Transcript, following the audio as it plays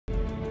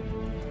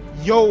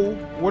Yo,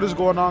 what is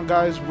going on,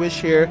 guys?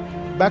 Wish here,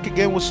 back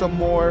again with some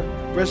more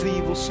Resident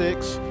Evil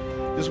 6.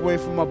 Just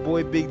waiting for my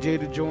boy Big J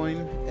to join,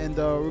 and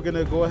we're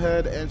gonna go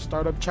ahead and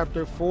start up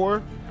chapter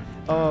 4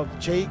 of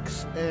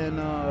Jake's and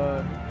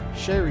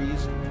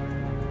Sherry's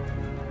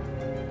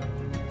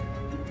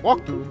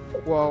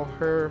walkthrough. Well,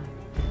 her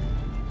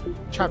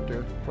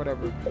chapter,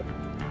 whatever.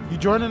 You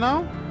joining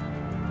now?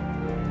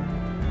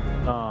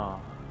 Nah.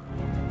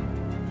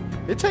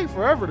 It take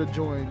forever to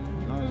join.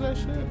 You know that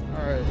shit?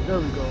 Alright, there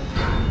we go.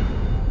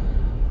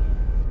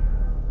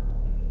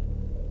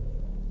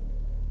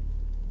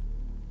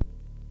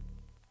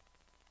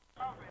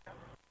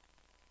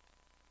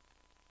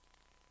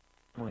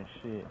 Oh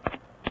shit.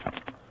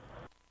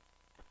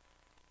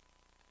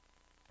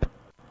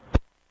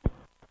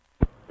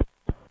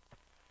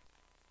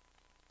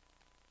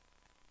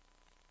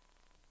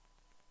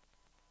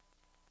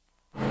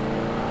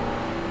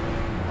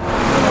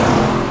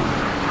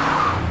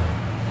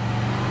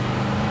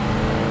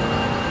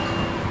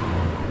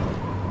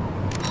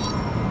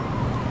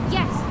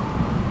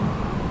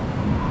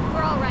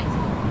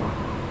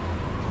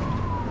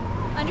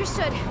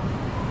 Understood.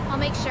 I'll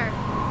make sure.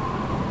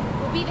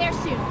 We'll be there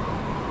soon.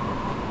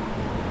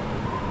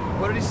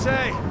 What did he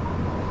say?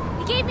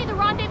 He gave me the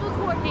rendezvous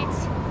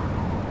coordinates.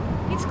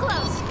 It's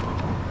close.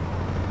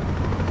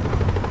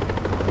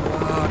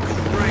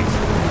 Great.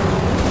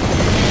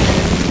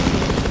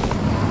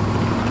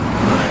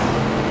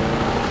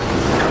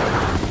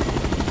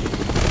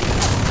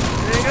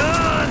 Hang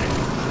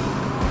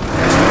on!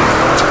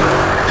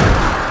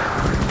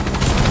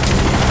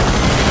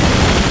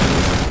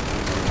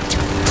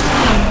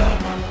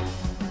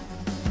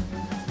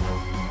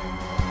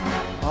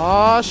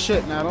 Oh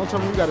shit, now don't tell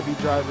me we gotta be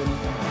driving.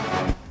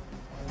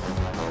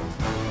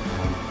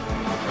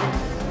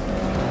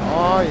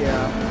 Oh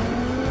yeah.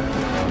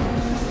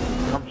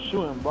 I'm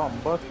shooting, but I'm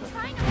busting.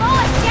 Trying to mow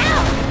us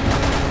down!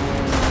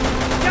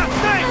 Yeah,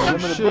 thanks!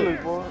 Limited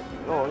shit. bullets, boy.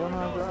 Oh, you're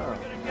not drive.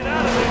 Get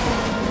out of this!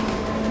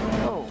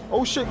 Oh.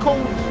 Oh shit,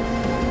 Cole.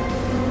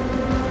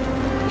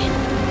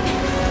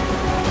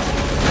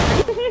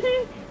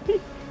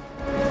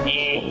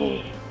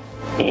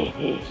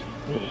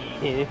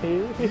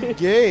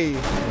 Gay.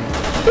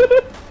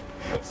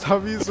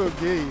 Stop being so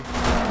gay.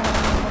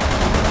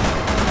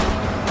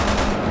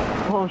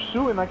 Oh, I'm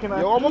shooting. I cannot.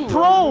 Yo, I'm a shoot,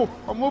 pro.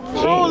 I'm a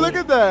pro. Look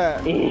at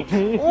that.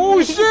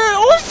 Oh shit.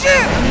 Oh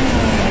shit.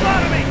 Hold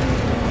on to me!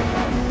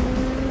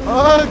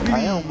 Ugly. I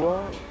am,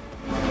 boy.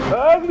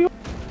 Ugly.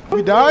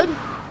 We died?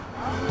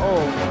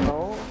 Oh.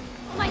 No.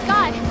 Oh my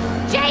god!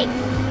 Jake!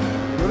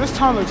 Yo, this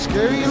town looks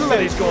scary. It look Said like,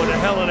 he's going to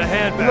hell in a it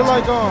handbasket. look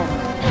like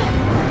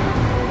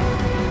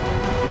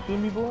You see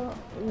me, boy?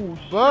 Ooh,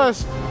 shit.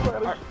 bus. I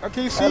I can't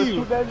gotta see you.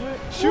 shoot that shit.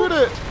 Shoot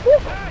it.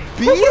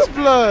 Beast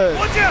blood.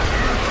 Would ya?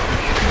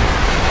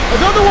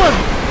 Another one.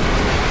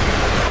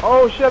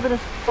 Oh, shit, I've been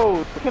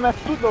exposed. Can I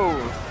shoot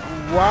those?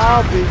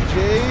 Wow, Big J.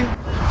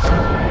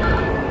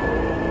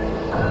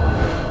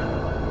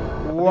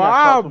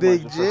 Wow, too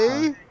Big much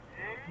the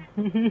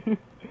J.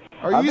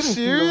 Are I you didn't see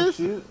serious?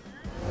 those shit.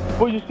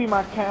 Boy, you see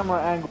my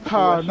camera angle.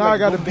 Ah, That shit now I like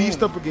gotta zoomed beast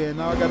in. up again.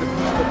 Now I gotta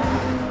beast up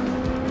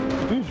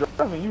again. You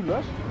driving, you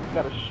lucky. You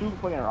gotta shoot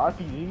fucking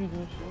RPGs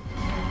and shit.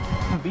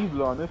 These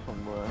blow on this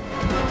one, boy.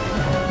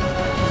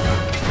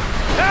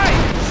 Hey!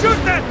 Shoot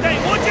that thing,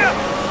 would ya?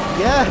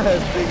 Yes,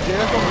 Big J.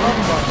 That's what I'm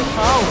talking about. The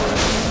power.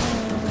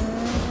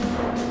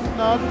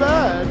 Not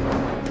bad.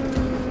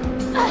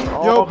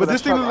 Oh, Yo, but that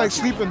this thing truck look like RPG.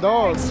 sleeping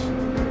dogs.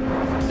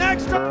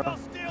 Next time I'll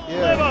steal a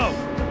Yeah. limo!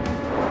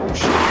 Oh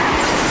shit.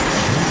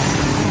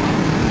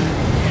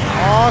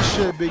 Oh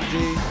shit, Big J.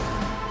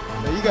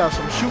 Yeah, you got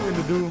some shooting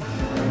to do.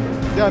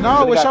 Yeah, now I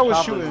But they wish I got was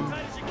choppers. shooting.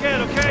 As you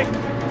can, okay?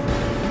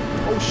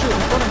 Oh shit, in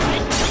front of me.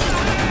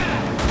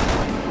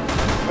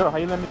 Yo, how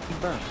you let me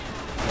burn?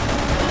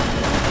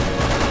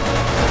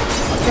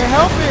 I can't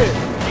help it.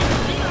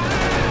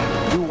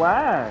 You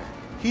whack.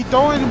 He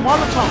throwing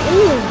Molotov.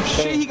 Oh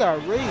shit, he got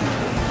raped.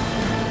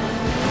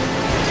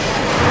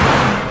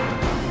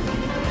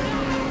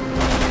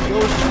 Yo,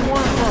 it's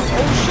 2-1 from.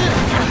 Oh shit.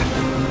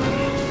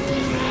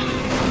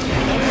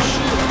 Oh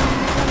shit.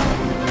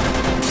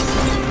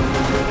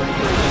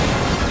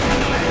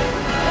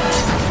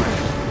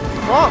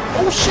 Fuck.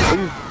 Oh shit.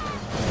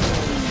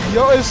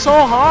 Yo, it's so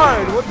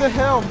hard. What the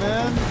hell,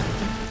 man?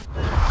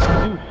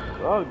 You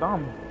suck.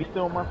 I'm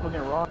still my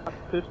fucking rock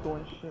pistol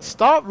and shit.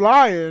 Stop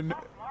lying.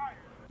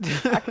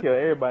 I killed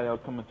everybody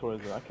else coming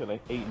towards us. I killed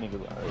like 8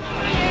 niggas already.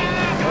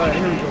 Alright,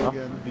 here we go I'm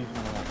again. decent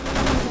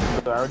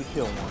one. I already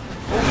killed one.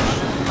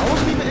 I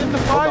wasn't even in the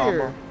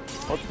fire.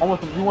 I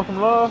want some, you want some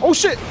love? Oh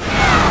shit!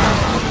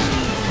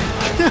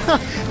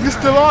 You're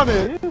still on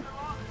it.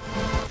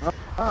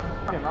 I'm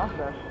getting off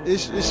that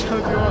shit. It's gonna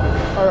be on.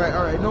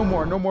 Alright, no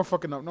more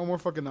fucking up. No more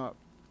fucking up.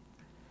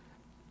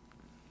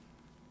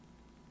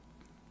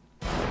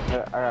 I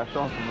gotta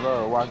show him some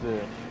love. Watch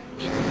this.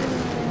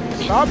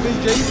 Stop, Big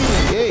J, you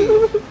being gay.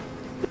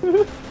 Put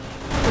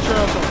your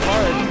ass on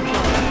fire.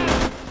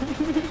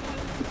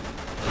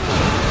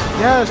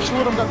 Yes, 2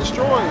 of them got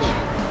destroyed.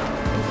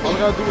 All I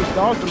gotta do is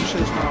dodge them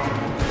shits now.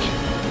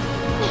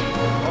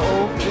 Uh-oh.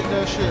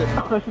 shit.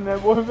 Pushing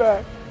that boy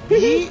back.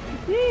 Yeet.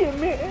 Yeah,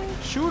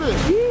 man. Shoot it.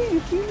 Yeah, you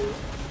see me?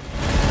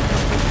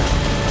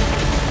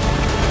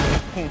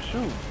 Can't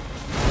shoot.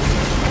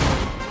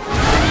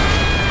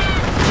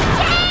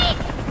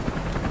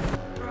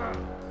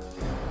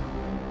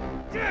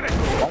 Damn it! I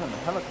want a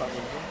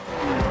helicopter, bro.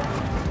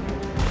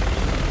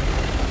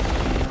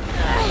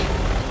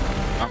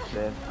 I'm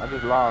dead. I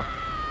just lost.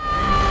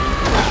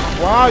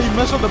 Wow, you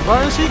messed up the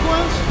burn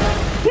sequence?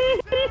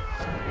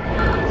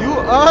 You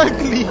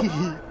ugly.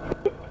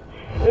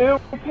 It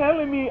was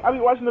telling me, I be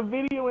watching the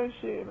video and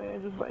shit,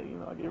 man. Just like, you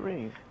know, get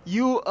ready.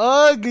 You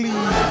ugly.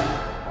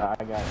 I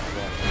got it.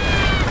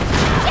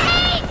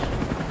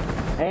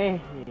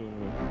 Hey.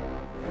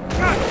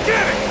 God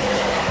damn it!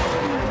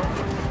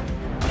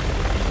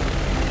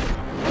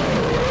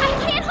 I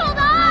can't hold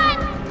on!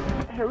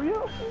 Hurry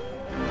up.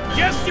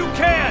 Yes, you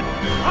can!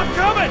 I'm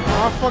coming!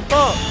 Oh, I fucked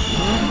up.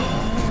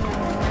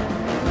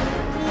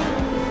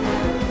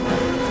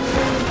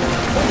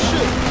 Oh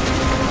shit.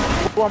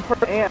 Well, I'm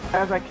putting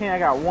as I can. I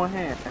got one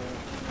hand.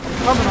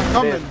 I'm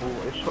coming.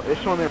 It's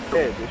showing it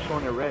red. It's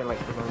showing it red like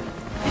for no reason.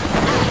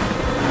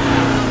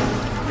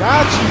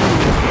 Got you.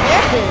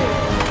 Yeah.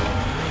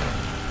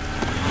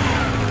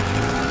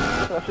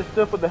 I should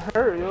still put the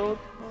hurt, yo.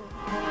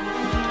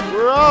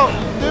 We're out.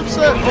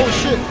 Dipset. Oh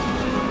shit.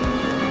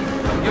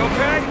 You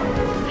okay?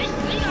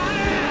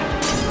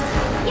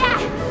 Yeah!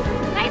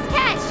 Nice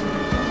catch!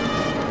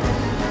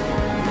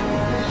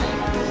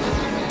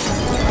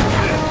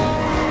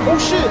 Oh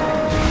shit.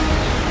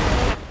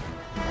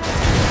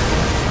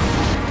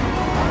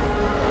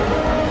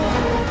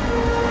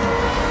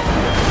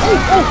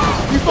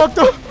 Oh, you fucked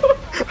up.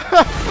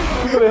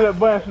 You could have hit a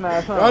button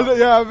smash, huh?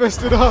 Yeah, I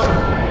messed it up.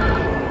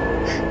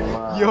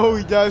 Wow. Yo,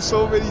 we died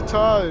so many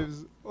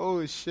times.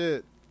 Oh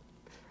shit.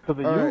 Because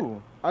of All you.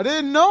 right. I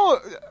didn't know.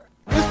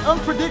 It's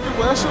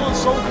unpredictable. That shit was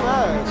so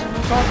fast. What are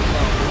you talking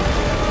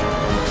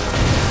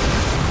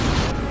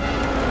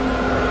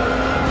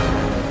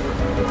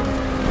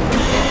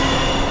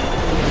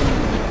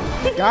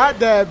about? Got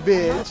that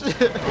bitch.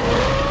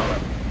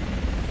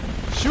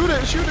 Shoot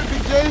it,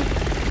 BJ.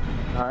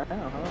 Alright,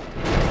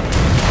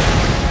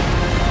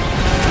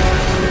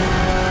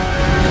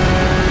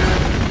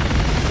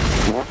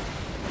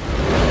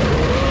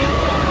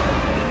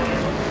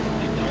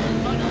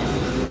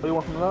 What do you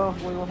want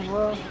from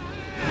love?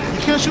 You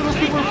can't shoot those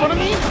people in front of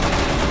me?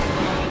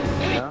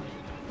 Yeah.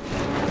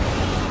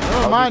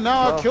 Never mind,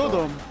 now I killed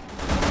them.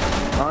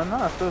 Oh,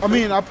 no, I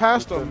mean, I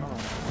passed them.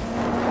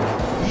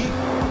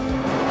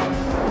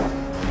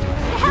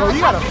 Yo, you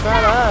got a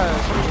fat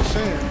ass. I'm just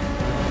saying.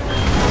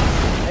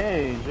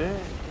 Hey, Jay.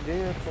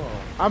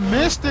 I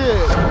missed it.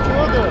 You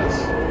killed us.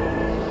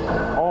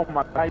 Oh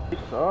my god, you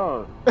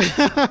suck.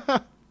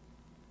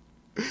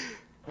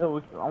 Yo,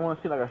 I want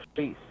to see like a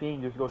straight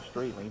scene, just go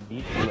straight, like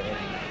deep. I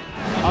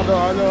know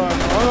what you mean.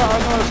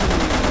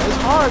 It's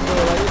hard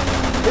though, like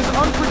it's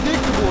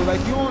unpredictable.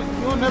 Like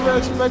you'll never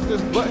expect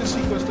this button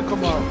sequence to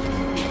come out.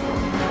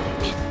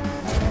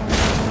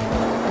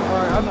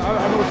 Alright, I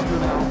know what to do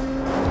now.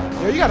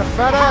 Yo, you got a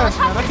fat ass,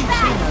 man. I keep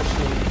seeing that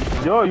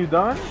shit. Yo, you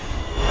done?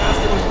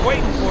 Bastard was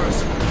waiting for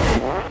us.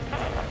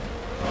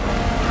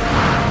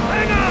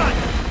 Hang on!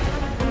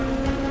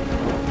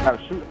 Gotta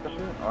shoot that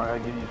shit? Alright, I'll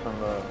give you some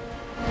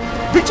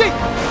BJ!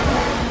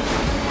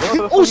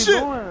 Oh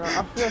shit!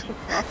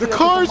 The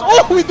cars!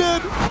 Oh, we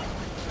did!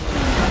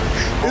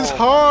 It's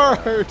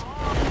hard!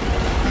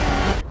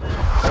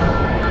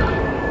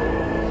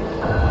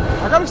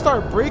 I gotta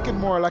start braking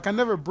more. Like I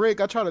never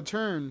brake. I try to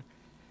turn.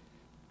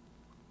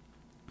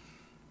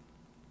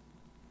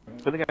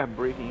 I think I'm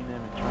breaking in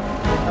and turning.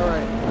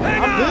 Alright.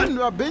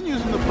 I've been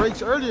using the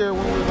brakes earlier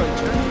when we were like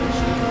turning and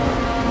shit.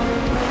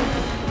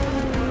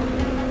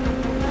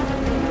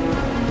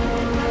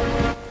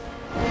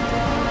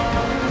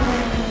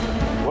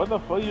 What the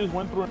fuck? You just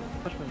went through and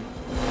pushed me.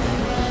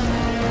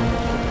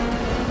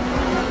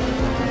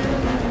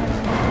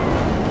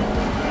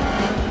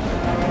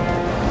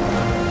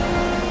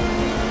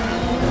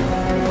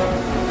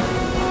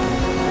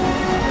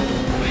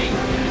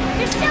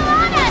 You're still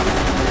on us!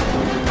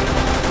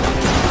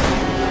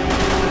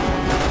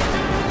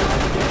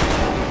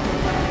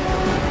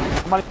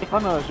 Somebody in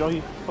front of us, yo.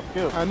 He's fuck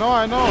you. I know.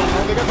 Man,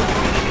 they got the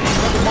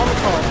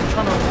Molotov. I'm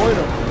trying to avoid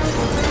them.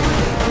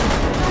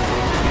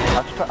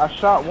 I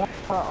shot one.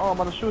 Oh, I'm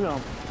about to shoot him.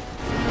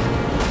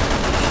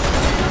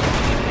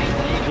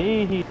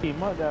 He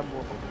mud that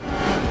boy.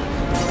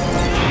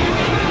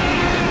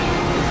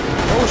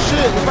 Oh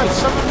shit, there's like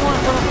 7 more in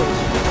front of us.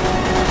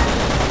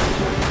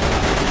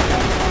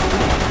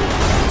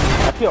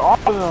 I kill all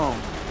of them.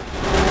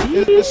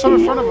 There's some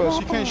in front of us.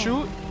 You can't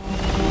shoot?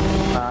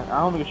 Nah, I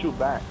don't think I can shoot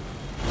back.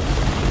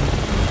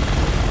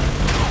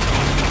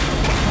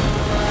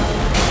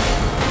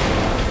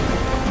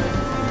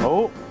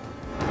 Oh.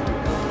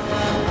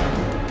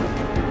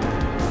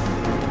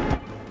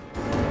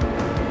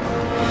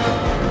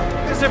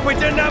 As if we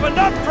didn't have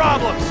enough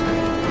problems!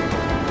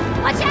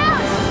 Watch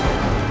out!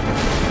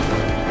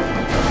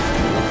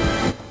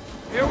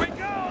 Here we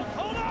go!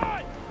 Hold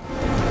on!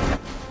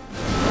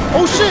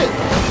 Oh shit!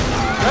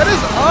 That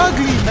is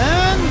ugly,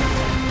 man.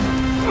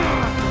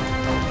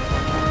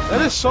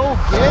 That is so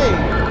gay.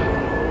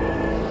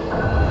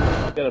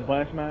 Got a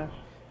button smash?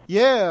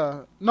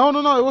 Yeah. No,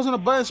 it wasn't a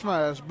button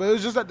smash, but it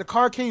was just that the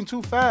car came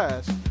too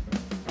fast.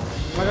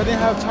 Like I didn't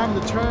have time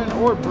to turn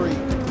or brake.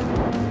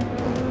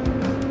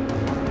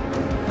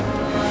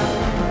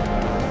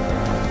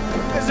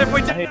 As if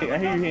we I didn't hear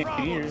have you enough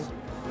hitting problems.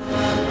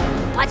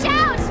 ears. Watch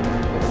out!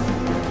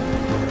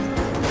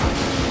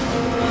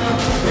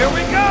 Here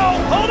we go!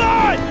 Hold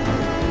on!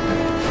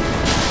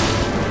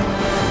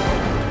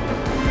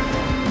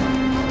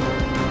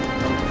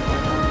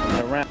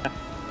 Around.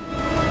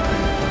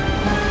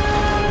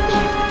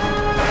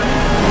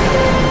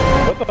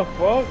 What the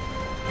fuck?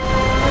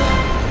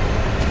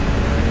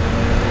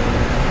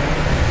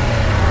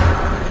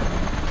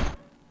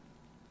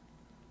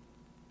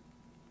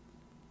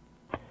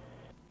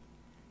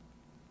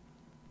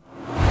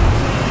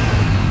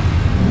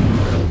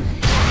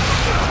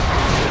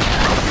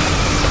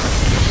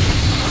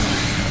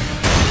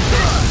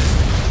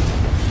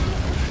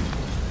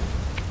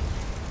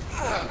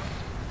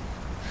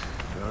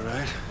 You all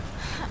right?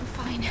 I'm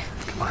fine.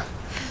 Come on.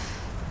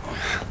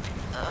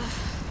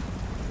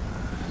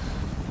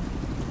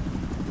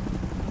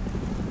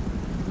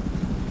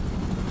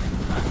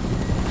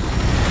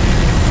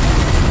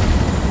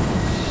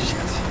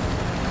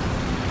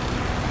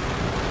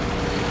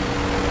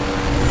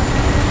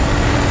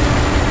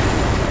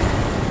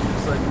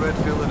 Looks like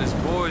Redfield and his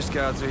Boy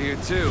Scouts are here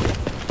too.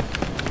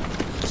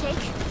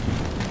 Jake?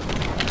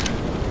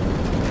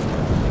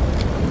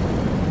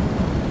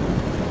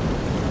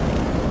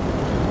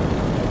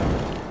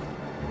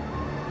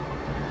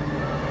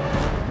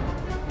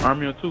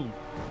 Army of two.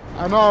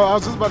 I know, I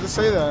was just about to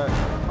say that.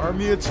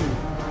 Army of two.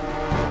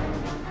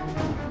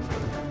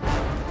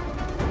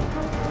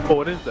 Oh,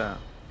 what is that?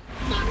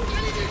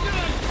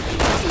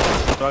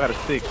 So I got a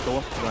 6, so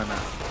what's going on?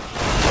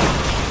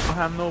 I don't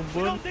have no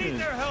We don't need bullets.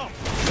 their help.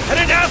 I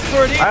didn't ask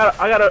for it.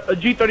 I got a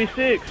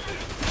G36.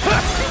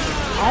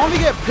 I only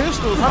get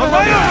pistols. How the Oh, hell do I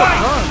wait,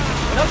 get guns?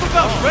 Enough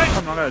about Rick. I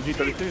got a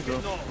G36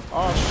 though.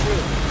 Oh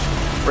shit.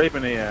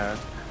 Raping their ass.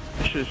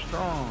 This shit's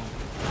strong.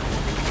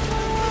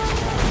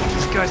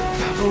 These guys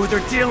know what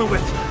they're dealing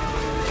with.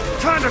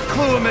 Time to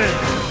clue them in.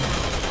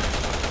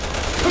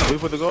 We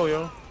put the go,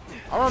 yo.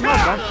 I don't know,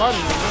 but I'm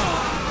fighting right now.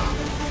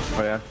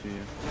 Oh yeah, I see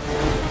you.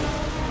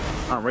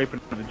 I'm raping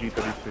the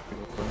G36.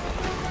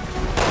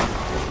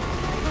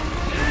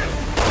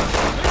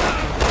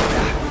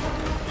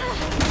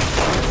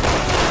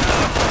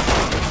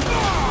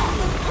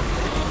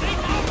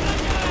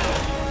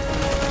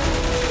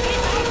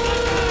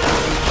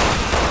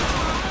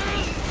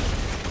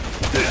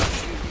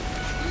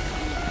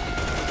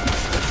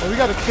 Oh, we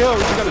gotta kill, we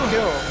just gotta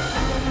kill.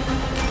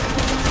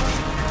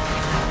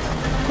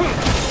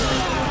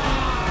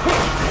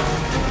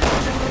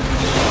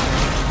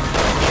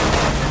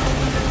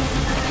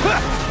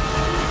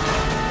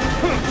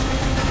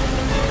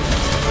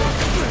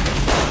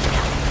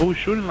 Who's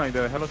shooting like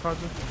that? A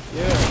helicopter?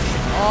 Yeah.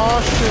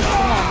 Oh shit,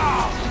 come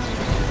on.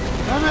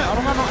 Damn it, I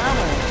don't got no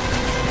ammo.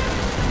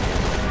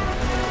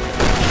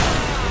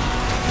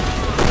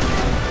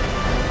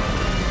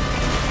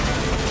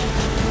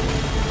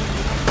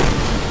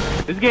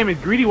 This game is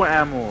greedy with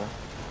ammo.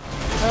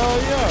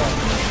 Hell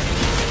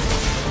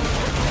yeah.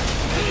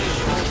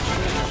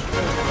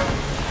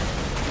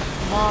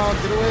 Come on,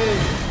 get away.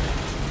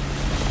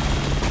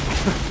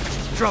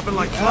 Dropping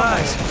like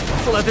flies.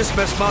 We'll have this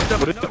mess mopped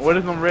up. What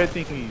is them red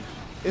thingies?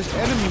 It's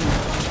enemies.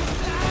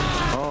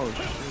 Oh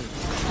shit.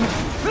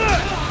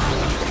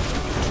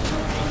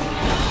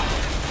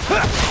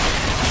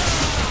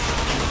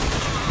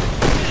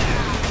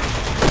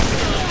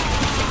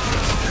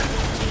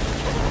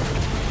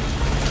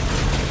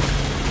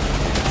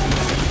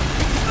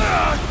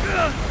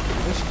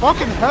 It's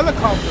fucking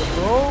helicopter,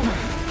 bro.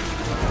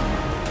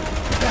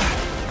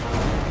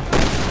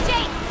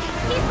 Jake!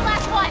 He's the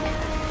last one!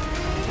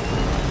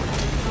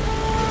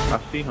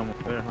 I see him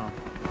up there, huh?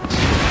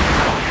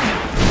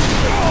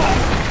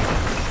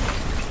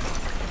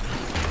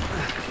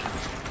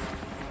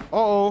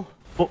 Uh-oh.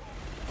 Oh,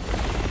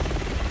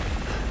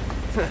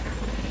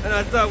 And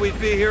I thought we'd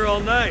be here all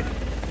night.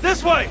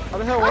 This way! How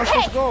the hell, where am I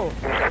supposed to go?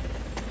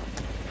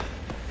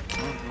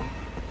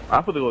 I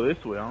have to go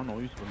this way. I don't know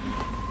where you're supposed to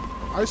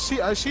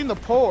go. I seen the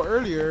pole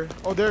earlier.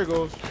 Oh, there it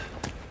goes.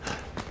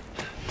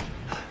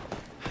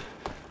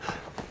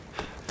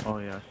 Oh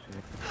yeah, I see.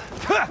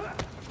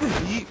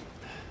 Yeet.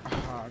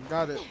 Ah,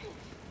 got it.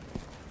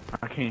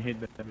 I can't hit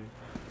that.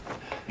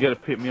 You gotta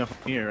pick me up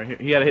from here, right here.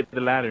 He gotta hit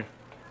the ladder.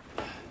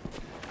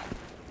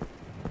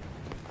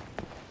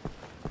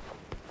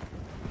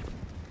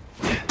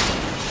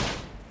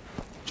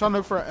 Trying to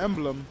look for an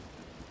emblem.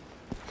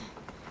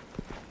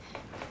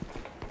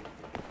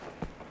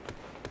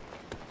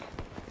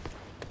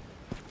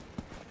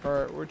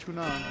 Alright, where to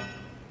now?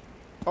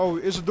 Oh,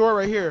 it's a door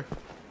right here.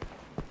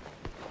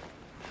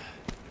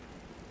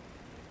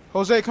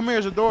 Jose, come here,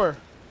 there's a door.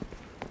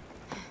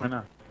 Why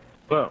not?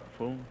 What up,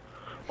 fool?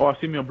 Oh, I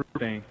see me a blue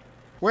thing.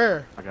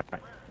 Where? I got it.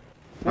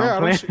 Yeah, I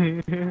don't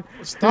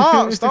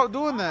see. Stop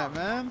doing that,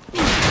 man.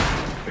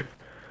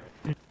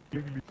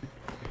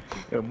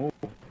 Yeah, move.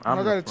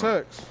 I got a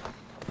text.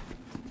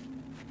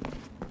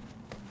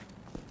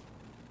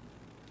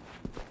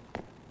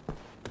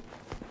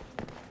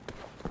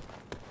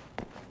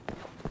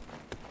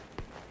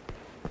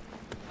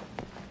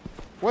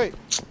 Wait,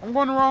 I'm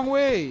going the wrong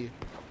way.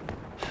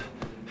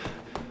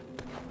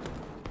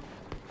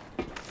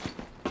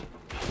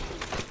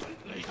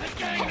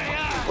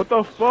 What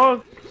the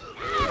fuck?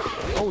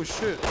 Oh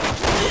shit.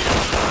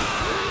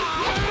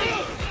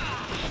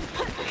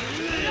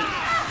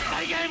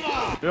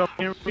 Yo,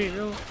 can't read,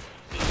 yo.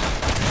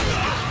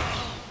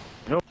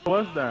 Yo,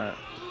 what's that?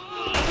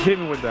 Hit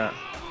me with that.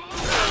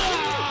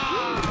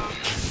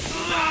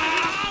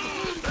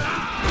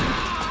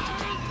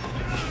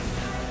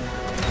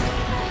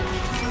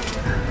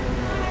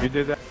 You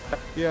did that?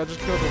 Yeah, I just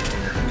killed him.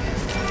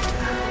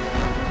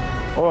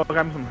 Oh, I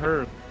got me some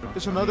herbs.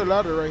 There's another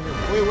ladder right here.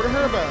 Wait, where the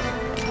herb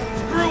at?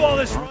 Screw all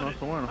this running.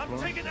 I'm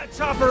taking that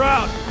chopper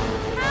out.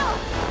 How?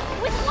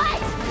 With what?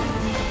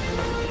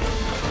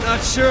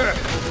 Not sure.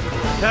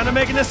 Kind of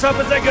making this up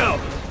as I go.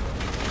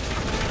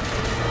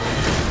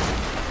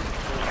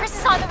 Chris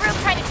is on the roof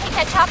trying to take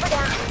that chopper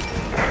down.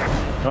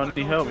 Don't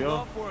need help,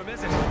 yo. For him,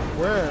 is it?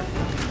 Where?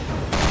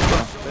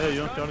 Hey,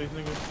 you don't see all these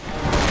niggas?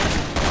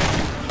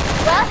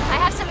 Well, I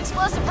have some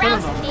explosive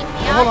rounds if you need me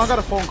Hey, hold on, I got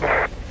a phone call.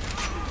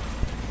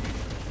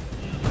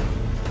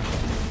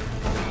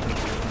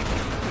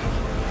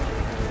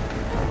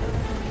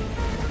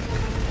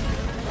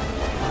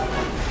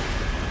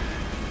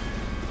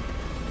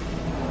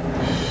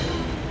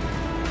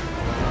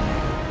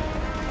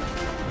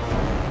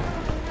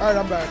 Alright,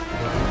 I'm back.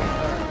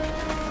 Alright.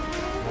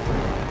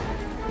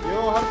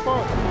 Yo, how the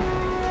fuck?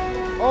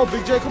 Oh,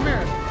 Big J, come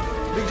here.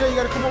 Big J, you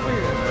gotta come over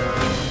here.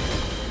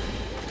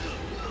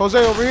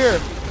 Jose, over here.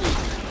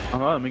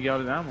 Let me get all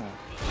this ammo.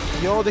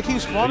 Yo, they keep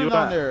spawning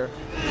down there.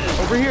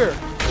 Over here.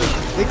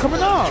 They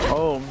coming up.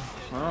 Oh,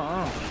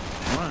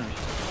 Run.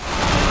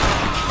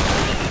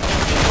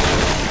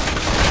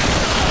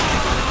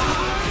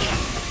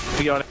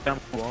 You get all that ammo.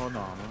 Oh, no,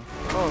 man.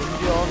 Oh, you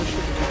get all this shit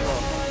to keep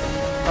up.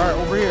 Alright,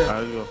 over here.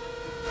 Alright, let's go.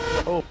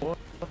 Oh, boy.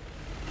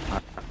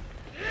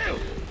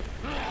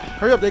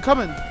 Hurry up, they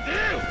coming. Alright,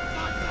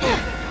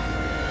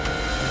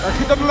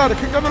 kick down the ladder,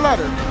 kick down the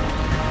ladder.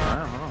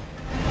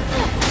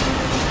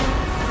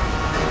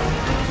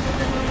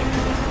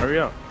 Hurry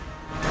up.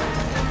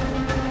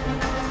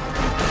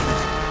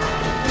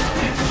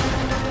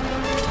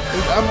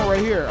 There's ammo right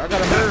here. I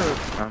got a herb.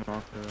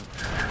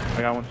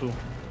 I got one too.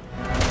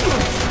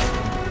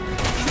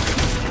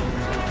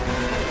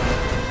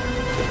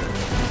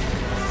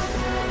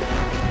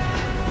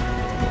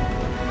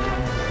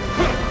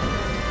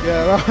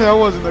 Yeah, that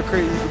wasn't a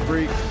crate you could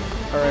break.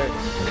 Alright.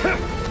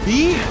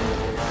 B?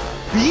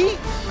 B?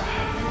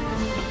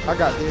 I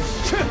got this.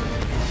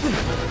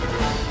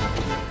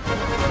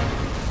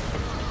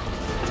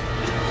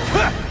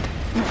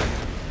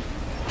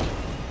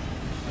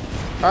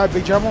 Alright,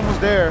 Big J, I'm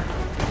almost there.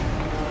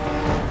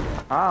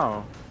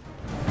 How?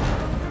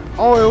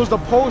 Oh, it was the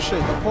pole shit,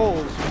 the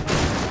poles.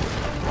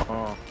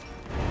 Oh.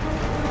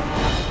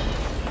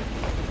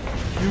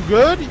 You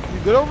good? You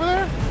good over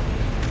there?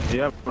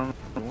 Yeah,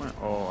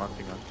 oh, I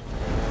think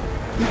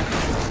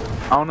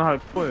I don't know how to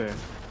put it.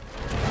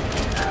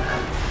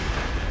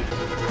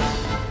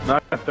 No, I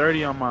got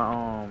 30 on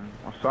my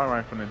assault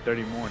rifle and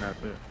 30 more and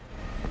that's it.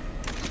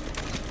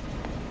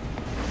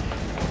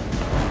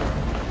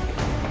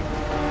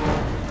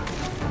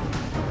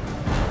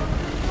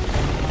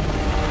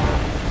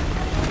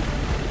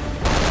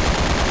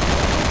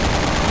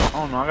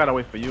 Oh no, I gotta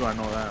wait for you, I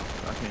know that.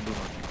 I can't do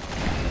nothing.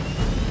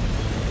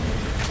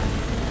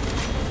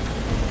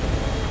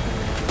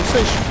 You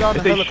say shoot down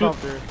the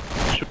helicopter.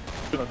 Shoot.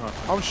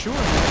 I'm shooting.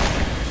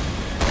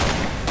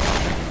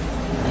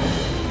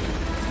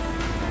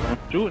 I'm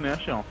shooting that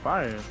shit on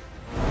fire.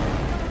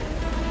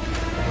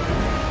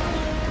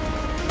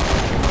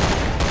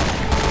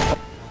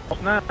 Oh,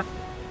 snap.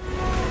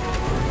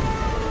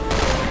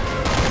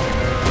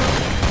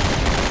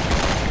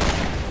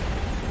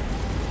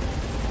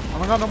 I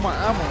don't got no more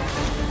ammo.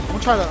 I'm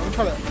gonna try to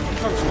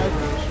sniper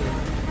this shit.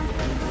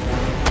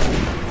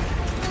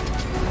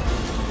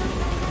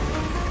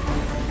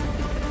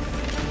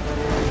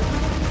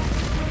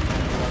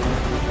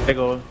 There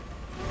goes.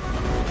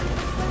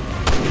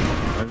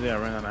 That's it, I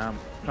ran out of ammo.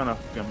 I'm trying to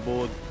fucking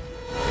board.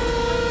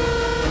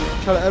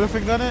 Try to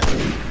elephant gun it?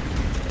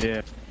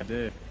 Yeah, I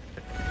did.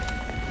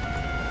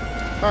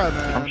 Alright,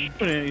 man. I'm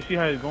shooting it. You see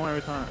how it's going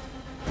every time?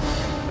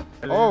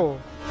 Oh.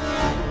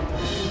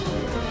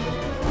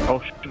 Oh,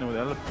 shooting it with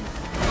elephant.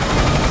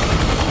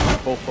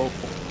 Oh.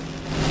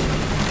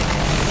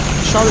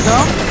 Shot it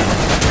down?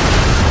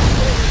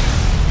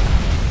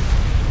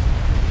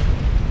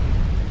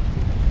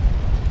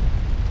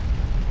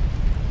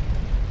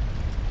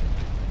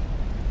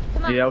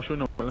 Come on. Yeah, I was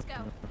shooting it with Let's go.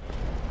 elephant.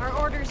 Our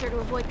orders are to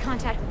avoid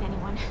contact with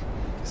anyone.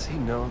 Does he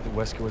know that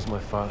Wesker was my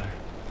father?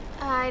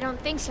 I don't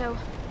think so.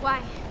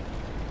 Why?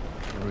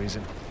 For a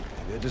reason.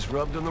 Maybe I just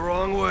rubbed him the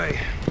wrong way.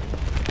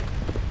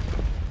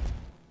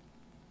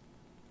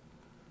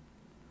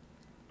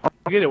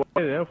 get it. What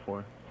are they there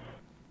for?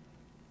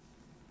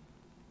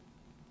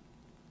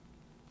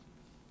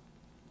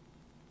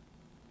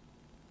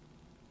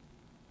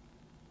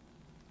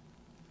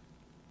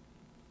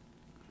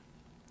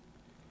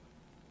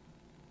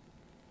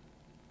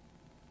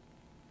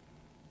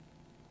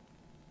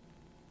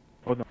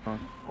 Hold on.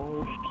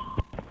 Oh,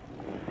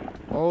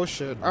 Oh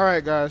shit.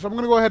 Alright guys, I'm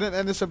gonna go ahead and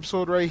end this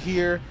episode right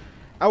here.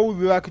 I will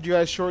be back with you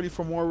guys shortly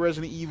for more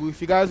Resident Evil.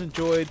 If you guys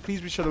enjoyed, please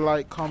be sure to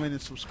like, comment,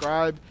 and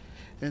subscribe.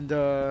 And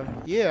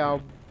yeah,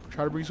 I'll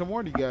try to bring some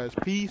more to you guys.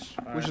 Peace.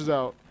 Wishes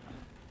out.